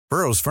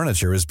Burrow's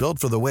furniture is built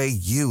for the way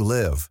you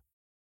live.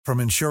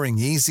 From ensuring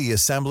easy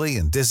assembly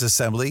and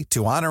disassembly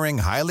to honoring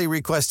highly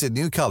requested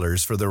new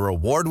colors for their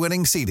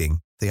award-winning seating,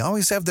 they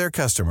always have their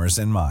customers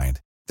in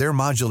mind. Their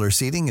modular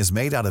seating is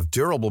made out of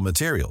durable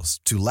materials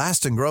to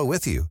last and grow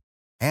with you.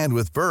 And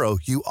with Burrow,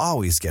 you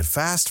always get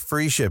fast,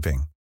 free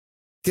shipping.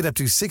 Get up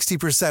to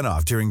 60%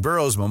 off during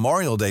Burrow's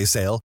Memorial Day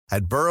sale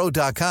at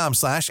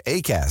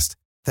burrow.com/ACAST.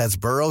 That's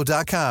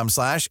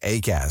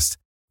burrow.com/ACAST.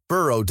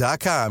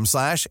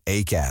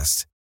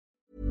 burrow.com/ACAST.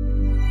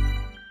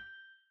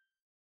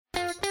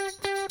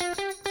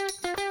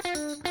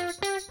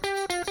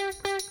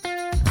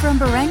 From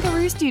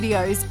Barangaroo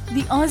Studios,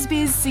 the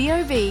AusBiz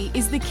COB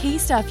is the key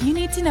stuff you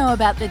need to know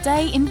about the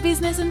day in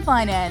business and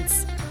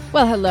finance.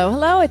 Well,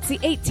 hello. It's the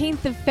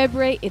 18th of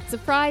February. It's a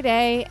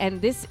Friday,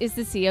 and this is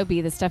the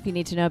COB, the stuff you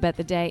need to know about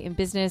the day in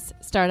business,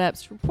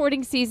 startups,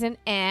 reporting season,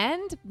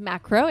 and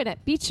macro. And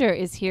at Beecher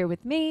is here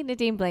with me,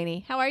 Nadine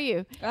Blaney. How are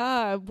you?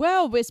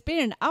 Well, it's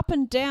been an up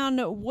and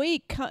down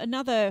week.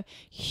 Another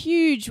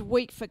huge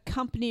week for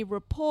company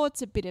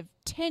reports, a bit of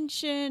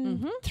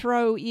tension,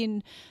 throw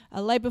in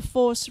a labour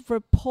force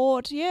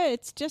report. Yeah,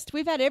 it's just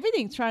we've had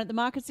everything thrown at the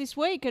markets this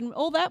week, and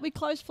all that we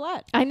closed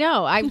flat. I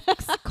know. I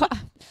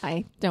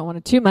don't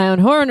want to toot my own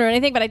horn or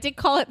anything, but I did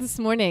call it this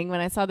morning when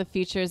I saw the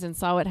futures and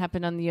saw what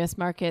happened on the U.S.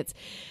 markets,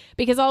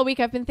 because all week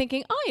I've been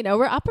thinking,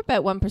 we're up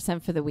about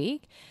 1% for the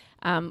week.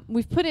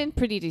 We've put in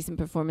pretty decent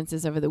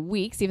performances over the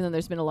weeks, even though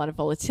there's been a lot of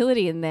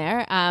volatility in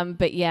there.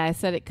 But yeah, I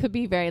said it could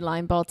be very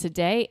line ball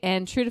today,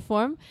 and true to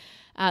form.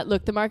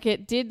 Look, the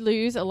market did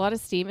lose a lot of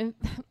steam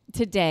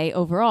today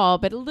overall,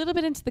 but a little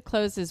bit into the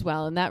close as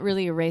well. And that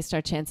really erased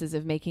our chances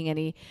of making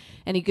any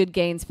good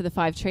gains for the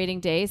 5 trading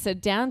days. So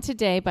down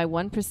today by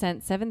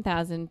 1%,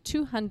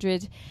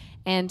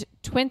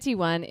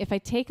 7,221. If I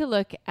take a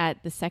look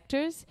at the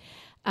sectors,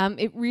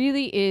 it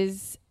really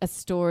is a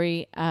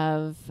story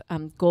of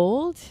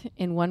gold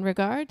in one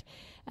regard.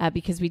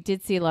 Because we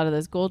did see a lot of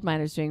those gold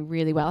miners doing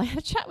really well. I had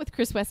a chat with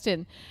Chris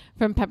Weston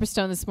from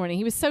Pepperstone this morning.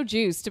 He was so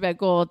juiced about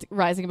gold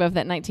rising above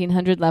that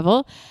 1900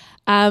 level.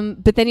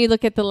 But then you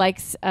look at the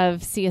likes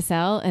of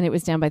CSL, and it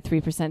was down by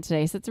 3%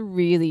 today. So it's a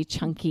really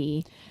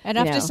chunky. And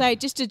I have to say,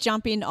 just to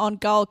jump in on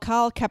gold,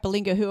 Carl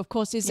Capolinga, who of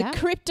course is a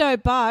crypto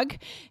bug,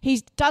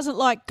 he doesn't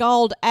like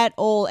gold at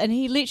all. And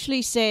he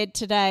literally said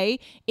today,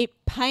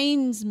 it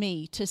pains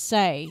me to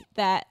say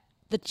that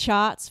the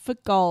charts for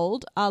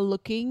gold are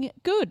looking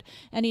good.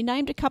 And he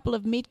named a couple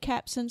of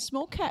mid-caps and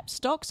small-cap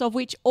stocks, of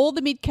which all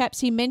the mid-caps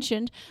he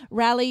mentioned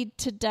rallied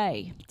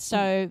today.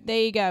 So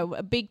there you go.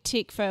 A big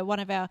tick for one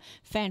of our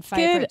fan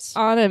favourites. Good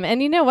on him.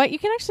 And you know what? You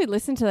can actually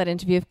listen to that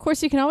interview. Of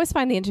course, you can always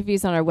find the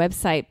interviews on our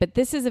website, but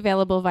this is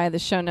available via the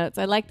show notes.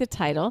 I like the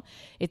title.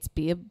 It's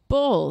Be a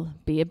Bull,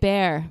 Be a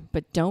Bear,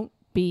 but Don't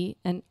Be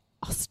an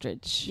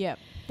Ostrich. Yep,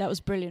 that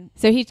was brilliant.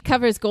 So he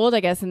covers gold,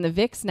 I guess, in the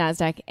VIX,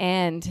 NASDAQ,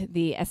 and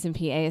the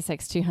S&P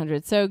ASX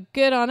 200. So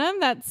good on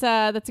him. That's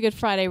a good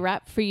Friday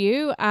wrap for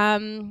you.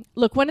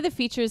 Look, one of the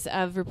features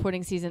of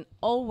reporting season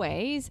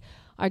always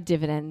are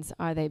dividends.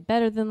 Are they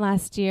better than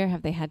last year?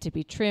 Have they had to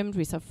be trimmed?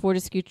 We saw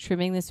Fortescue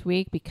trimming this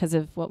week because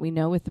of what we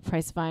know with the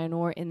price of iron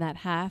ore in that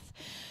half.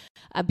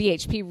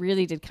 BHP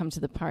really did come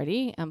to the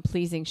party,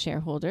 pleasing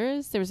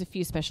shareholders. There was a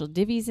few special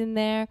divvies in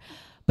there,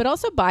 but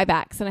also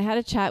buybacks. And I had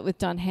a chat with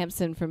Don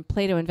Hampson from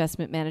Plato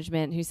Investment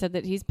Management, who said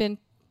that he's been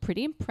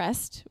pretty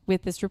impressed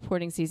with this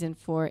reporting season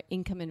for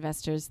income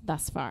investors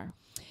thus far.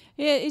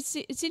 Yeah, it's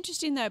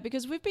interesting, though,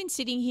 because we've been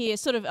sitting here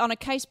sort of on a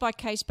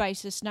case-by-case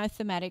basis, no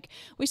thematic.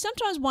 We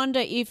sometimes wonder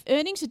if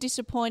earnings are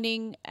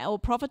disappointing or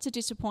profits are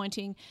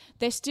disappointing,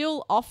 they're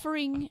still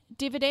offering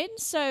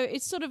dividends. So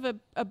it's sort of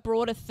a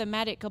broader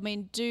thematic. I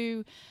mean,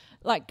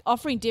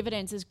 offering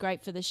dividends is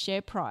great for the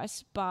share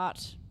price,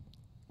 but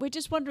we're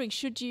just wondering,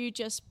 should you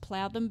just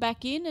plough them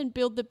back in and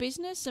build the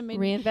business? I mean,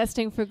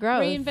 reinvesting for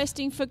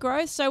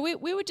growth. So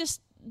we were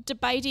just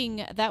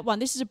debating that one.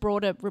 This is a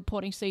broader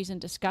reporting season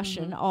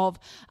discussion of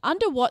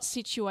under what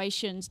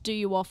situations do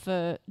you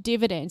offer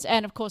dividends?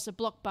 And of course, a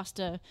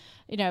blockbuster,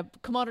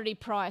 commodity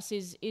price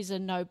is a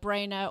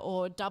no-brainer,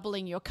 or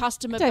doubling your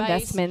customer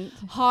base, divestment,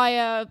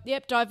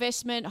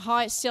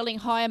 selling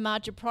higher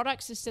margin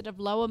products instead of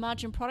lower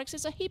margin products.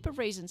 There's a heap of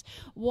reasons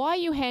why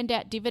you hand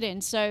out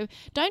dividends. So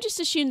don't just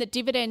assume that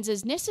dividends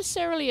is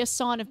necessarily a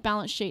sign of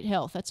balance sheet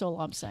health. That's all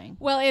I'm saying.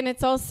 Well, and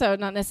it's also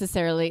not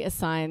necessarily a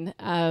sign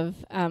of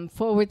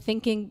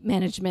forward-thinking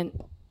management.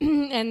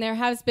 And there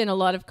has been a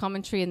lot of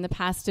commentary in the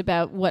past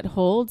about what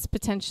holds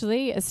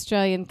potentially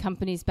Australian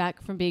companies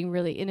back from being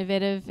really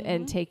innovative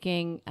and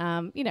taking,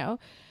 a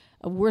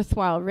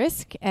worthwhile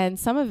risk. And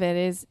some of it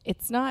is,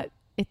 it's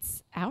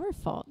our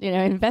fault.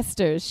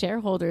 Investors,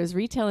 shareholders,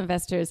 retail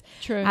investors,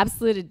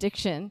 absolute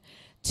addiction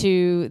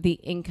to the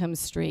income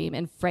stream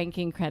and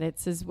franking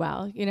credits as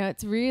well.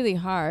 It's really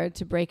hard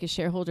to break a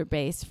shareholder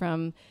base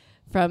from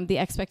the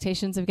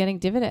expectations of getting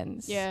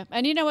dividends. Yeah.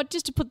 And you know what,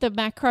 just to put the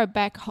macro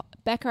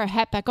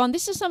hat back on,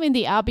 this is something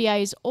the RBA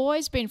has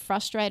always been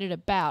frustrated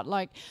about.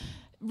 Like,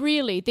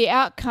 really, the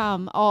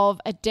outcome of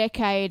a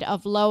decade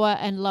of lower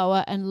and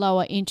lower and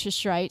lower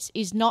interest rates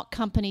is not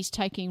companies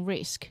taking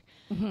risk.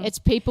 Mm-hmm. It's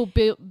people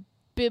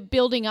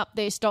building up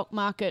their stock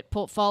market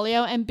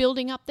portfolio and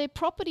building up their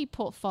property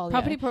portfolio.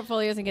 Property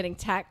portfolios and getting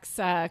tax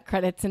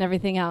credits and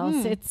everything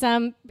else. It's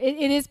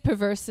it is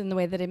perverse in the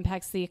way that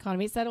impacts the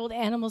economy. It's that old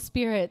animal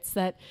spirits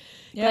that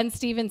Glenn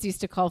Stevens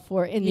used to call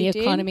for in the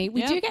economy.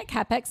 We do get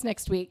CapEx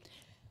next week.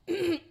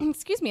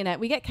 Excuse me,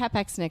 Annette. We get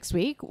CapEx next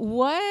week.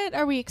 What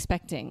are we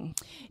expecting?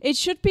 It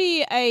should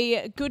be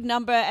a good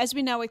number. As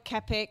we know with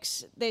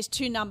CapEx, there's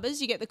two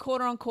numbers. You get the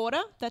quarter on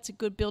quarter. That's a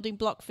good building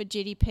block for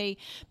GDP.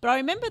 But I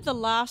remember the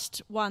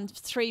last one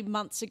 3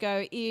 months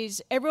ago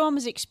is everyone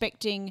was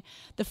expecting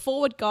the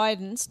forward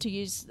guidance, to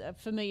use a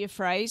familiar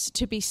phrase,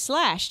 to be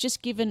slashed,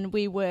 just given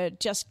we were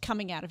just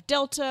coming out of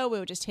Delta, we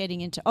were just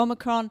heading into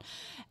Omicron,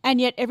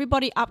 and yet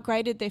everybody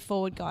upgraded their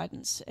forward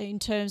guidance in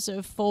terms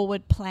of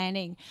forward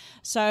planning.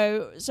 So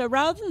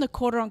rather than the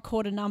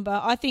quarter-on-quarter number,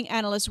 I think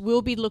analysts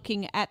will be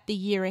looking at the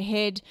year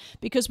ahead,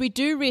 because we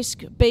do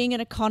risk being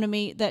an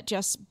economy that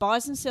just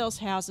buys and sells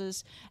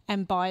houses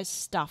and buys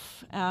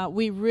stuff.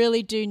 We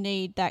really do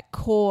need that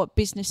core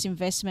business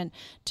investment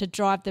to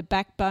drive the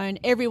backbone.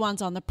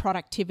 Everyone's on the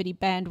productivity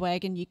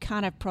bandwagon. You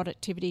can't have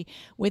productivity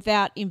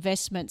without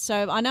investment.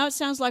 So I know it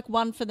sounds like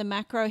one for the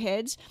macro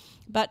heads,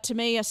 but to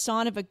me, a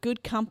sign of a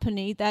good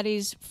company that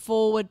is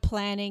forward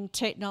planning,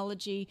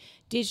 technology,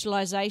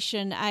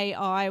 digitalization,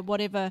 AI,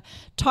 whatever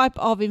type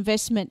of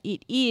investment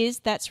it is,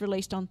 that's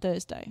released on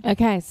Thursday.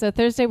 Okay, so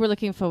Thursday we're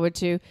looking forward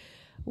to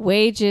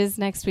wages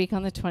next week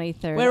on the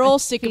 23rd. We're all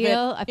sick of it.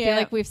 I feel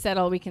like we've said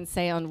all we can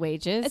say on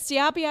wages. It's the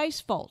RBA's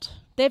fault.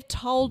 They've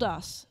told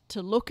us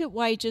to look at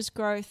wages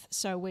growth,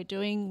 so we're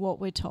doing what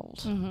we're told.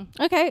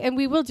 Mm-hmm. Okay, and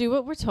we will do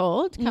what we're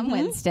told come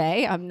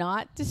Wednesday. I'm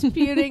not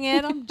disputing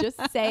it. I'm just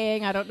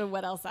saying I don't know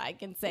what else I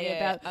can say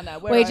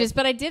about wages.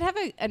 But I did have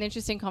an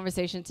interesting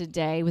conversation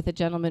today with a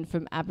gentleman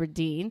from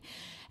Aberdeen,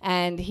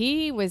 and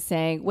he was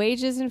saying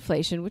wages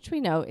inflation, which we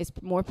know is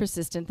more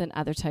persistent than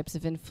other types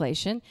of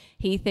inflation.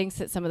 He thinks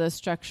that some of those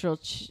structural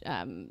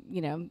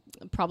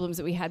problems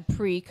that we had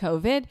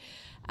pre-COVID,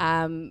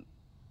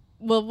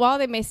 well, while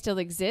they may still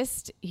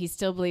exist, he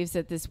still believes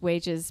that this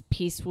wages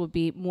piece will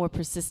be more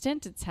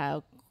persistent. It's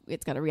how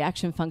it's got a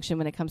reaction function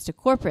when it comes to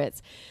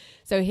corporates.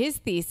 So his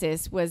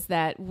thesis was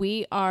that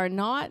we are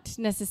not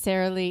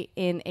necessarily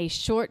in a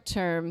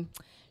short-term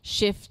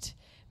shift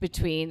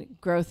between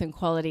growth and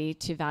quality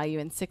to value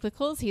and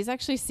cyclicals. He's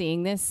actually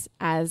seeing this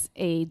as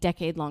a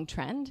decade-long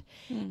trend.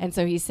 And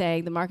so he's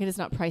saying the market has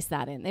not priced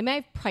that in. They may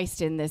have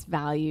priced in this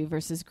value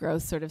versus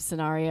growth sort of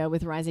scenario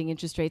with rising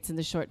interest rates in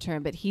the short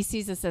term, but he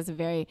sees this as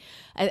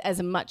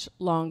a much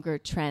longer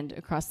trend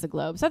across the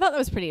globe. So I thought that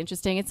was pretty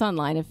interesting. It's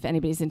online if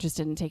anybody's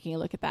interested in taking a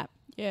look at that.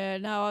 Yeah,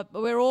 no,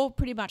 we're all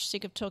pretty much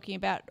sick of talking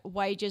about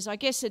wages. I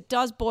guess it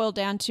does boil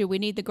down to we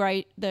need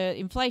the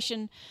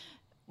inflation,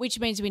 which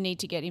means we need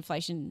to get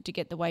inflation to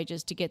get the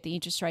wages, to get the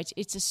interest rates.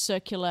 It's a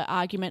circular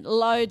argument.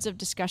 Loads of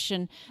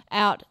discussion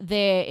out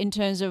there in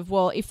terms of,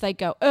 well, if they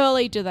go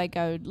early, do they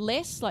go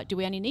less? Like, do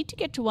we only need to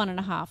get to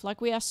 1.5? Like,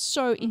 we are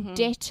so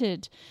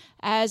indebted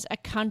as a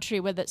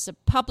country, whether it's the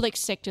public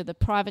sector, the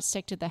private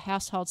sector, the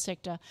household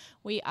sector.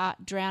 We are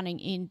drowning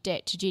in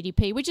debt to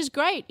GDP, which is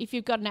great if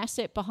you've got an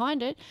asset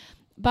behind it.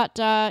 But,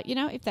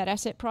 if that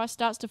asset price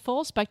starts to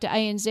fall, spoke to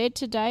ANZ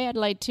today,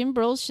 Adelaide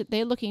Timbrels,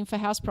 they're looking for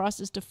house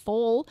prices to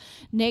fall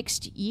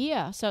next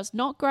year. So it's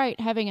not great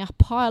having a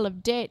pile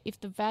of debt if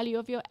the value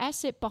of your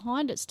asset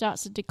behind it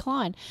starts to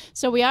decline.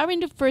 So we are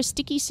in for a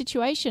sticky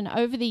situation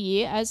over the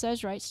year as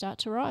those rates start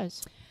to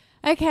rise.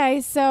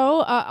 Okay, so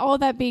all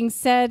that being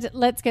said,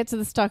 let's get to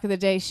the stock of the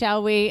day,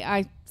 shall we?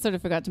 I sort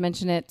of forgot to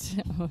mention it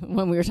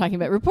when we were talking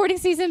about reporting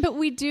season, but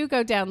we do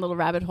go down little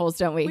rabbit holes,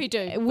 don't we? We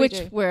do.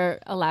 Which we're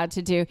allowed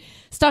to do.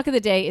 Stock of the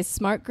day is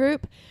Smart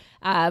Group.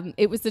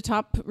 It was the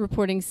top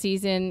reporting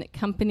season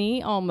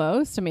company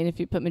almost. I mean, if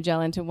you put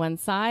Magellan to one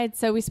side.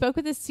 So we spoke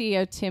with the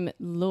CEO, Tim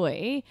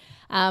Loy.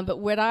 But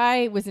what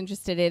I was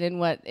interested in and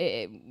what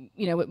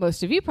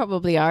most of you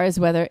probably are is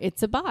whether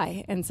it's a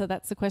buy. And so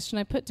that's the question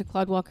I put to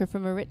Claude Walker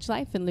from A Rich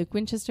Life and Luke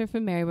Winchester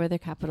from Merriweather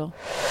Capital.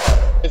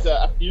 There's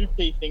a few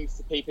key things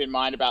to keep in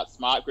mind about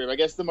Smart Group. I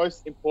guess the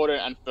most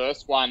important and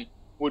first one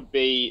would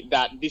be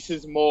that this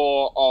is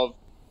more of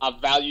a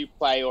value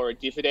play or a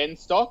dividend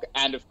stock.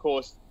 And of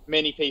course,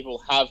 many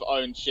people have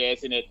owned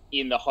shares in it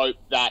in the hope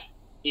that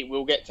it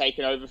will get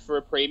taken over for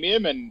a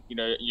premium. And,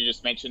 you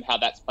just mentioned how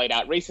that's played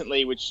out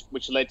recently, which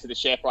led to the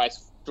share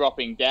price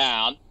dropping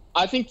down.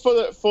 I think for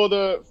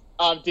the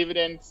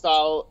dividend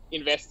style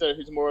investor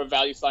who's more a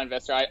value style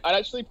investor, I'd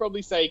actually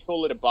probably say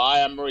call it a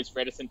buy. I'm always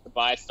reticent to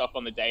buy a stock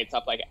on the day. It's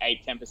up like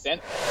 8-10%.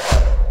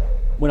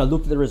 When I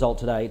looked at the result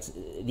today,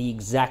 the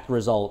exact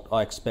result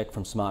I expect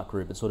from Smart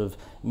Group. It's sort of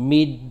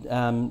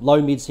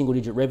low mid single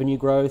digit revenue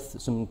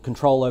growth, some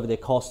control over their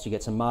costs, you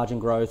get some margin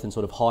growth and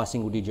sort of high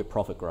single digit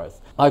profit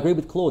growth. I agree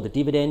with Claude, the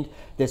dividend,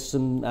 there's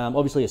some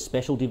obviously a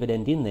special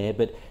dividend in there,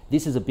 but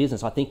this is a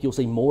business, I think you'll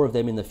see more of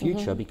them in the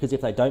future because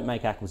if they don't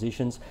make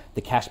acquisitions,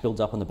 the cash builds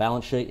up on the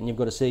balance sheet and you've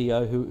got a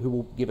CEO who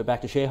will give it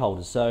back to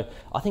shareholders. So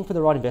I think for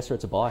the right investor,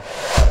 it's a buy.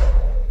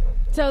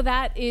 So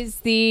that is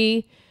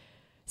the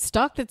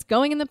stock that's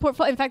going in the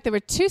portfolio. In fact, there were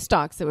two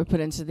stocks that were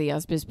put into the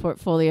Ausbiz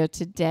portfolio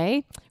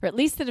today, or at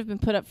least that have been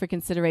put up for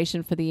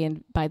consideration for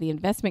by the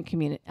investment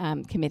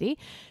committee.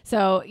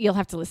 So you'll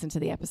have to listen to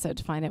the episode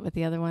to find out what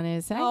the other one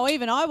is. Eh? Oh,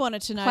 even I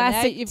wanted to know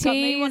Classic that. You've got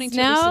me wanting to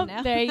listen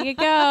now. There you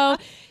go.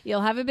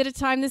 You'll have a bit of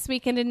time this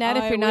weekend in that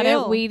if you're not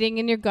out weeding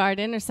in your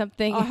garden or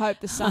something. I hope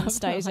the sun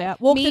stays out.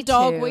 Walk the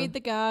dog, too. weed the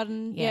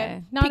garden.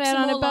 Yeah. Not Pick out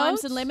some on more a boat.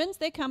 limes and lemons,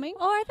 they're coming.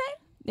 Oh, are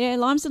they? Yeah,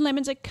 limes and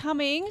lemons are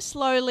coming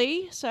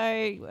slowly, so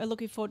we're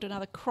looking forward to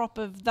another crop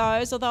of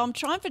those. Although I'm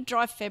trying for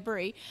dry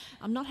February.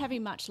 I'm not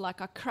having much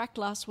luck. I cracked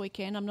last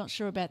weekend. I'm not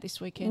sure about this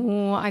weekend.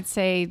 I'd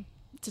say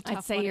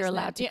you're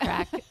allowed to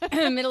crack.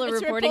 Middle of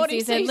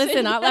reporting season.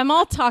 Listen, I'm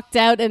all talked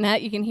out and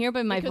that you can hear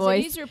by my because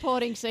voice. It is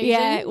reporting season.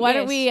 Yeah, why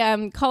don't we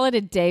call it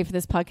a day for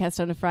this podcast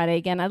on a Friday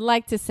again? I'd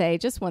like to say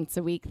just once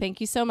a week, thank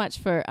you so much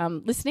for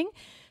listening.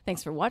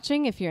 Thanks for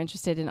watching. If you're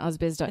interested in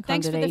ausbiz.com.au.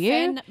 Thanks for the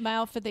fan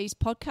mail for these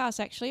podcasts,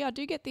 actually. I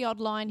do get the odd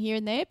line here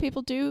and there.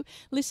 People do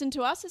listen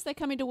to us as they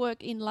come into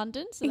work in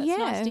London, so that's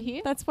nice to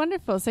hear. That's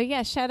wonderful.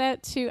 So, shout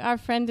out to our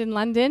friend in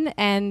London,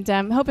 and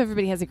hope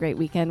everybody has a great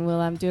weekend.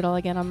 We'll do it all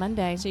again on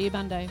Monday. See you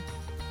Monday.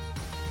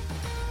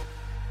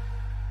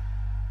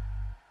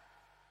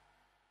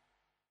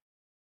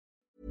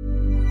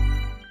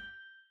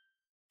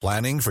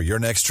 Planning for your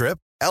next trip?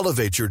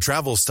 Elevate your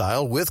travel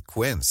style with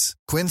Quince.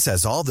 Quince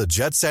has all the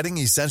jet-setting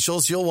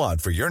essentials you'll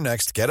want for your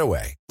next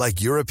getaway,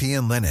 like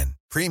European linen,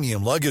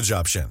 premium luggage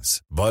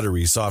options,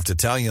 buttery soft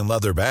Italian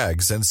leather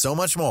bags, and so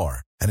much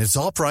more. And it's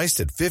all priced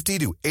at 50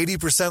 to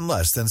 80%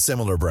 less than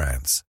similar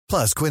brands.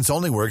 Plus, Quince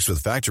only works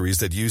with factories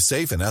that use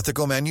safe and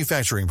ethical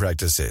manufacturing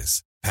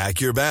practices.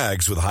 Pack your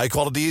bags with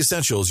high-quality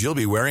essentials you'll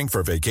be wearing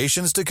for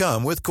vacations to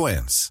come with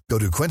Quince. Go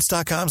to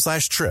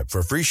quince.com/trip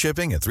for free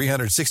shipping and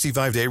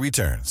 365-day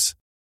returns.